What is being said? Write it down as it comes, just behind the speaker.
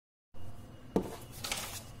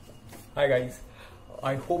Hi guys,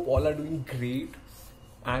 I hope all are doing great.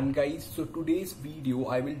 And guys, so today's video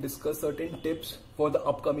I will discuss certain tips for the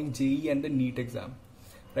upcoming JEE and the NEET exam.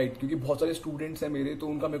 Right? क्योंकि बहुत सारे students हैं मेरे, तो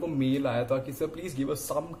उनका मेरे को mail आया था कि sir please give us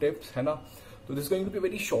some tips, है ना. तो this going to be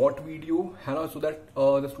very short video, है ना, so that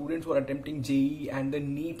the students who are attempting JEE and the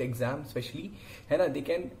NEET exam specially, है ना, they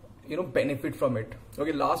can benefit from it.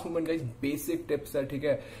 Okay, last moment guys basic tips है, ठीक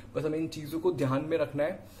है, बस हमें इन चीजों को ध्यान में रखना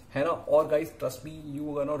है ना. और guys trust me,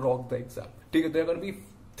 you gonna rock the exam, ठीक है. There gonna be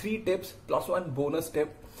 3 tips plus 1 bonus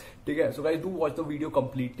tip, ठीक है. So guys do watch the video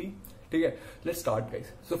completely, ठीक है. Let's start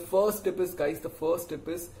guys. So first tip is guys, the first tip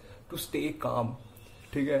is to stay calm,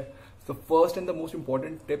 ठीक है. So first and the most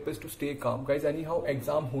important tip is to stay calm guys. anyhow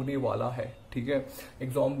exam होने वाला है, ठीक है.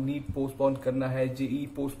 Exam NEET postpone करना है, JEE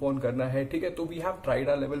postpone करना है, ठीक है. तो we have tried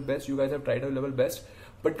our level best, you guys have tried our level best,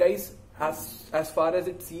 but guys as far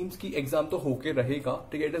as it seems कि एग्जाम तो होके रहेगा,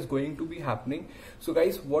 ठीक है. It is going to be happening. So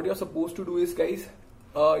guys what you are suppose to do is guys,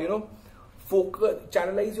 focus,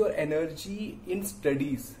 channelize your energy in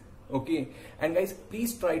studies. Okay, and guys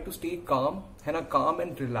please try to stay calm, है ना, calm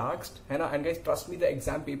and relaxed, है ना. and guys trust me, the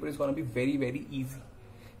exam paper is gonna be very very easy,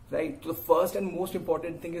 right? So the first and most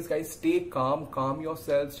important thing is guys stay calm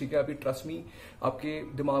yourselves, ठीक है. अभी trust me, आपके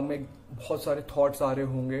दिमाग में बहुत सारे थॉट्स आ रहे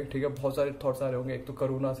होंगे, ठीक है, बहुत सारे थॉट्स आ रहे होंगे. एक तो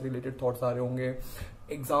कोरोना से रिलेटेड थॉट्स आ रहे होंगे,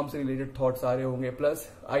 एग्जाम से रिलेटेड थॉट्स आ रहे होंगे, प्लस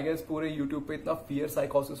आई गेस पूरे यूट्यूब पे इतना फियर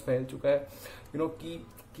साइकोसिस फैल चुका है,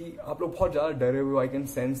 कि आप लोग बहुत ज्यादा डरे हुए हो. I can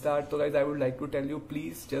sense that. तो guys I would like to tell you,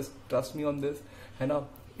 please just trust me on this, है ना.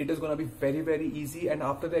 It is gonna be very very easy, and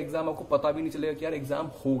after the exam आपको पता भी नहीं चलेगा कि यार एग्जाम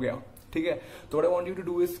हो गया, ठीक है. तो what I want you to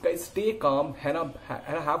do is guys stay calm, है ना,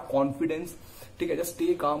 हैव कॉन्फिडेंस, ठीक है. Just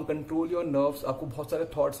stay calm, control your nerves. आपको बहुत सारे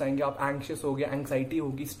थॉट्स आएंगे, आप एंग्शियस हो गए, एंग्जाइटी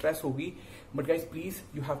होगी, स्ट्रेस होगी, but guys please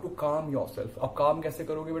you have to काम योर सेल्फ. आप काम कैसे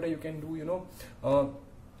करोगे बेटा? You can do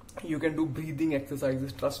you can do breathing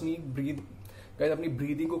exercises. Trust me, breathe guys, अपनी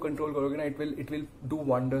ब्रीदिंग को कंट्रोल करोगे ना, it will do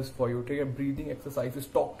wonders for you, ठीक है. Breathing exercises,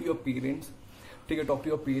 talk to your parents, ठीक है, talk to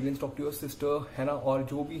your parents, talk to your sister, है ना, और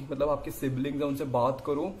जो भी मतलब आपके सिबलिंग्स हैं उनसे बात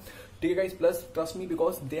करो, ठीक है guys. Plus trust me,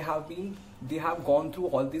 because they have gone through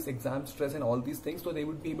all this exam stress and all this things, so they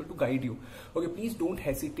would be able to guide you. Okay, please don't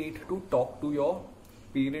hesitate to talk to your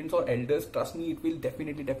parents or elders. Trust me, it will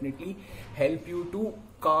definitely help you to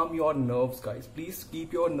calm your nerves guys. Please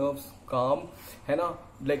keep your nerves calm, है ना.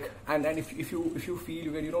 Like and if you feel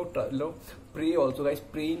you can pray also guys.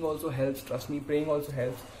 Praying also helps. Trust me, praying also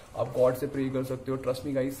helps. आप God से pray कर सकते हो. Trust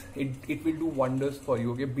me guys, it will do wonders for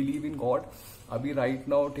you. Okay, believe in God. अभी right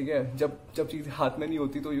now, ठीक है, जब चीजें हाथ में नहीं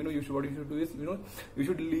होती तो you should do is you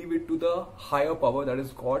should leave it to the higher power, that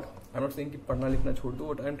is God. I'm not saying कि पढ़ना लिखना छोड़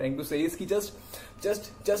दो. What I'm trying to say is कि just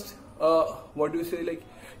what do you say, like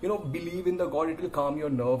believe in the God, it will calm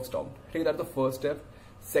your nerves down. ठीक है, that's the first step.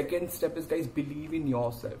 Second step is guys, believe in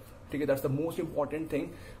yourself. ठीक है, that's the most important thing.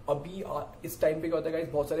 अभी इस time पे क्या होता है गाइस,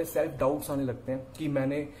 बहुत सारे सेल्फ डाउट्स आने लगते हैं कि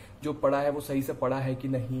मैंने जो पढ़ा है वो सही से पढ़ा है कि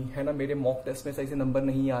नहीं, है ना, मेरे मॉक टेस्ट में सही से नंबर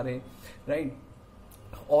नहीं आ रहे, राइट.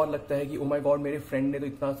 और लगता है कि ओ माय गॉड, मेरे फ्रेंड ने तो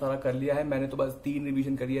इतना सारा कर लिया है, मैंने तो बस 3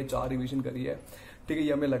 रिवीजन करी है, 4 रिवीजन करी है, ठीक है.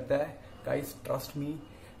 ये हमें लगता है गाइस, ट्रस्ट मी,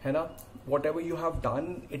 है ना, what ever you have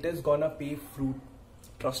done, it is gonna pay fruit.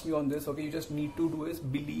 Trust me on this. Okay, you just need to do is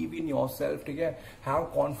believe in yourself, ठीक है. Have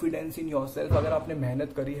confidence in yourself. अगर आपने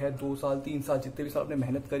मेहनत करी है 2 साल 3 साल जितने भी साल आपने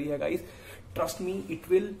मेहनत करी है guys, trust me, it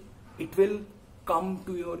will come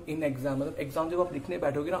to your in exam. मतलब एग्जाम जब आप लिखने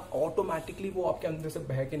बैठोगे ना, ऑटोमेटिकली वो आपके अंदर से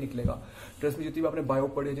बह के निकलेगा. ट्रस्ट मी, जितनी भी आपने बायो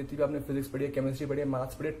पढ़ी है, जितनी भी आपने फिजिक्स पढ़ी है, केमिस्ट्री पढ़ी है,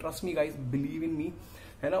 मैथ्स पढ़ी है, trust me guys, believe in मी,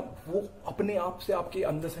 है ना, वो अपने आप से आपके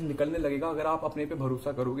अंदर से निकलने लगेगा अगर आप अपने पे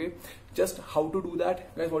भरोसा करोगे. Just how to do that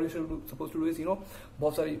guys, what you suppose to do is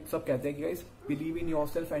बहुत सारे सब कहते हैं कि guys believe in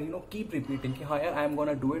yourself and keep repeating कि हाँ यार, I am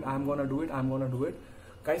gonna do it, I am gonna do it, I am gonna do it.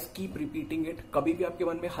 Guys keep repeating it. कभी भी आपके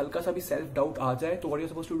मन में हल्का सा भी सेल्फ डाउट आ जाए तो what you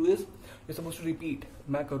suppose to do is, you suppose to repeat,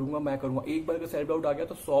 मैं करूंगा. एक बार का सेल्फ डाउट आ गया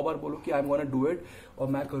तो 100 बार बोलो कि I am gonna do it, और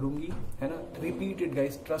मैं करूंगी, है ना. Repeat it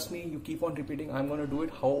guys, trust me, you keep on repeating, I am gonna do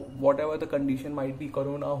it. How what ever the condition might be,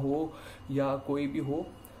 corona हो या कोई भी हो,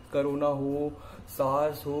 कोरोना हो,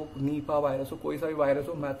 सार्स हो, नीपा वायरस हो, कोई सा भी वायरस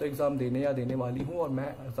हो, मैं तो एग्जाम देने वाली हूँ, और मैं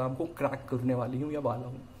एग्जाम को क्रैक करने वाली हूँ या वाला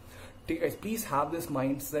हूँ, ठीक है. Please have this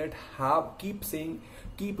mindset,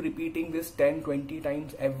 keep repeating this 10-20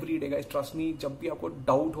 times every day guys. Trust me, जब भी आपको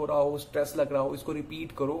डाउट हो रहा हो, स्ट्रेस लग रहा हो, इसको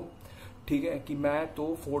रिपीट करो, ठीक है, कि मैं तो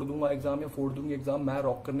फोड़ दूंगा एग्जाम या फोड़ दूंगी एग्जाम, मैं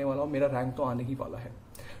रॉक करने वाला हूँ, मेरा रैंक तो आने ही वाला है,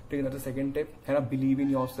 ठीक है. सेकंड टिप है ना, believe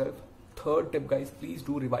in yourself. Third tip guys, please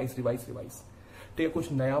do revise, ठीक है.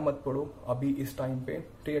 कुछ नया मत पढ़ो अभी इस टाइम पे,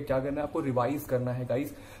 ठीक है. क्या करना है आपको, रिवाइज करना है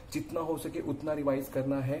गाइस, जितना हो सके उतना रिवाइज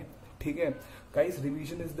करना है, ठीक है guys,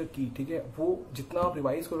 revision is the key, ठीक है, वो जितना आप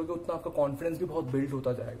रिवाइज करोगे उतना आपका कॉन्फिडेंस भी बहुत बिल्ड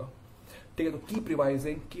होता जाएगा, ठीक है। तो कीप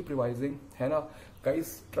रिवाइजिंग, है ना गाइस,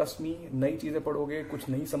 ट्रस्ट मी, नई चीजें पढ़ोगे, कुछ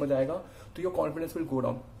नहीं समझ आएगा तो your confidence will go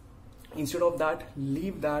down. Instead of that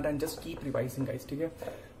leave that and just keep revising guys, ठीक है।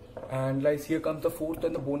 And guys here comes the fourth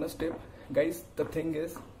and the bonus tip guys, the thing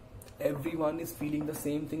is everyone is feeling the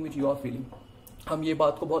same thing which you are feeling. हम ये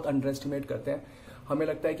बात को बहुत under estimate करते हैं, हमें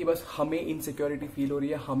लगता है कि बस हमें इनसिक्योरिटी फील हो रही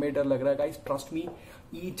है, हमें डर लग रहा है। Guys trust me,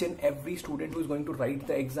 each and every student who is going to right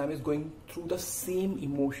the exam is going through the same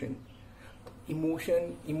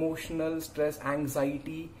emotional stress,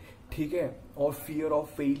 anxiety, ठीक है, और fear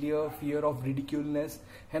of failure, fear of रिडिक्यूलनेस,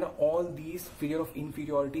 है ना, all these, fear of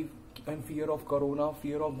inferiority and fear of corona,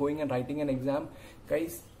 fear of going and writing an exam.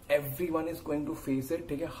 Guys everyone is going to face it,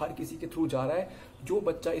 ठीक है, हर किसी के through जा रहा है। जो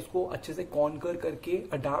बच्चा इसको अच्छे से कॉन्कर करके,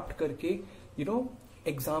 अडेप्ट करके, यू नो,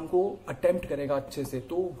 एग्जाम को अटेम्प्ट करेगा अच्छे से,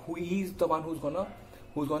 तो who is the one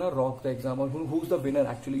who's gonna rock the exam, or who's the winner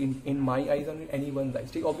actually in my eyes and in anyone's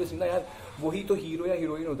eyes, ठीक, ऑब्वियसली ना यार, वही तो हीरो या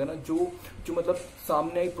हीरोइन होता है ना, जो मतलब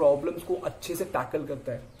सामने आई प्रॉब्लम्स को अच्छे से टैकल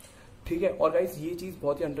करता है, ठीक है। और गाइस ये चीज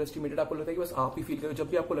बहुत ही अंडर एस्टिमेटेड, आपको लगता है कि बस आप ही फील करो। जब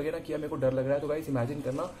भी आपको लगे ना कि यार मेरे को डर लग रहा है, तो गाइस इमेजिन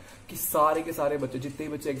करना कि सारे के सारे बच्चे, जितने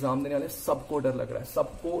भी बच्चे एग्जाम देने वाले, सबको डर लग रहा है,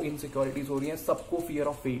 सबको इनसिक्योरिटीज हो रही है, सबको फियर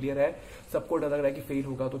ऑफ फेलियर है, सबको डर लग रहा है कि फेल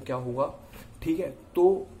होगा तो क्या होगा, ठीक है।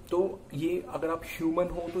 तो ये अगर आप ह्यूमन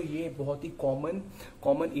हो तो ये बहुत ही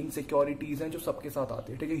कॉमन इनसिक्योरिटीज हैं जो सबके साथ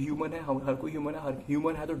आती है, ठीक है। ह्यूमन है, हर कोई ह्यूमन है, हर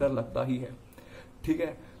ह्यूमन है तो डर लगता ही है, ठीक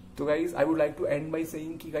है। तो guys I would like to and by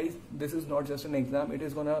saying कि guys this is not just an exam, it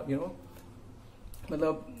is gonna, you know,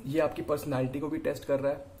 मतलब ये आपकी पर्सनैलिटी को भी टेस्ट कर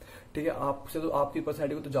रहा है, ठीक है। आपसे तो आपकी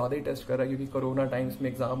पर्सनैलिटी को तो ज्यादा ही टेस्ट कर रहा है, क्योंकि कोरोना टाइम्स में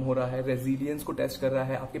एग्जाम हो रहा है। रेजिलियंस को टेस्ट कर रहा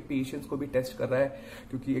है, आपके पेशेंस को भी टेस्ट कर रहा है,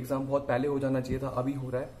 क्योंकि एग्जाम बहुत पहले हो जाना चाहिए था, अभी हो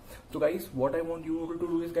रहा है। तो guys what I want you to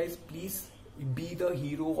do is guys, please be the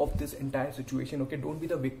hero of this entire situation, okay, don't be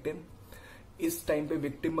the victim. इस टाइम पे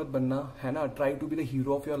विक्टिम मत बनना, है ना, try to be the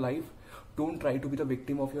hero of your life, don't try to be the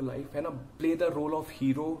victim of your life, है ना, play the role of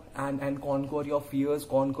hero and conquer your fears,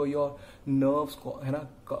 conquer your nerves, है ना,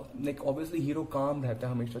 like obviously hero calm रहता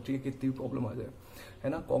है हमेशा, ठीक है, कितनी भी प्रॉब्लम आ जाए, है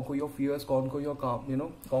ना, conquer your fears, conquer your calm, you know,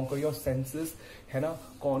 conquer your senses, है ना,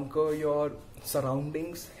 conquer your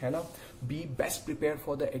surroundings, है ना, be best prepared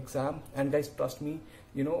for the exam, and guys trust me,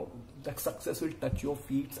 you know, that success will touch your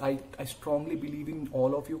feet. I strongly believe in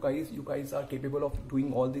all of you guys are capable of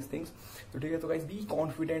doing all these things. तो ठीक है, तो guys be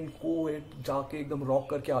confident, को जाके एकदम rock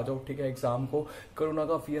करके आ जाओ, ठीक है, एग्जाम को। कोरोना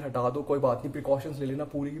का फियर हटा दो, कोई बात नहीं, प्रिकॉशंस ले लेना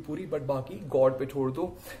पूरी की पूरी, बट बाकी गॉड पे छोड़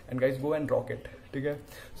दो, and guys go and rock it, ठीक है।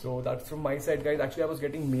 So that's from my side guys. Actually I was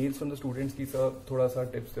getting mails from the students की सर थोड़ा सा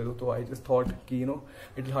टिप्स दे दो, तो आई जस्ट थॉट कि you know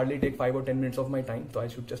it will hardly take 5 or 10 minutes of my time, तो I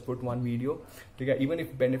should just put one video, ठीक है। Even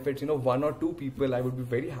if benefits, you know, 1 or 2 people, I would be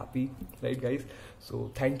very happy, right guys? So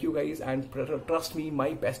thank you guys, and trust me, my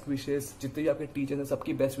best wishes, जितने भी आपके teachers हैं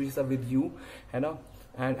सबकी best wishes are with you, है ना,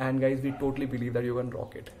 and guys we totally believe that you can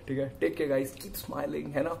rock it, ठीक है। Take care guys, keep smiling,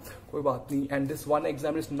 है ना, कोई बात नहीं, and this one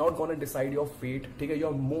exam is not gonna decide your fate, ठीक है,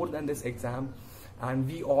 you are more than this exam,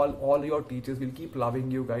 and we all your teachers will keep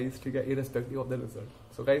loving you guys, ठीक है, irrespective of the result.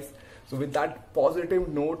 So guys, so with that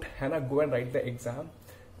positive note, है ना, go and write the exam,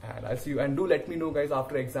 and I'll see you, and do let me know guys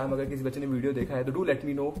after exam, अगर किसी बच्चे ने video देखा है तो do let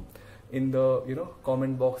me know in the, you know,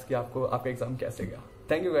 comment box कि आपको आपका एग्जाम कैसे गया।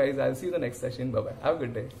 Thank you guys, I'll see you in the next session, bye bye, have a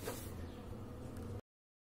good day.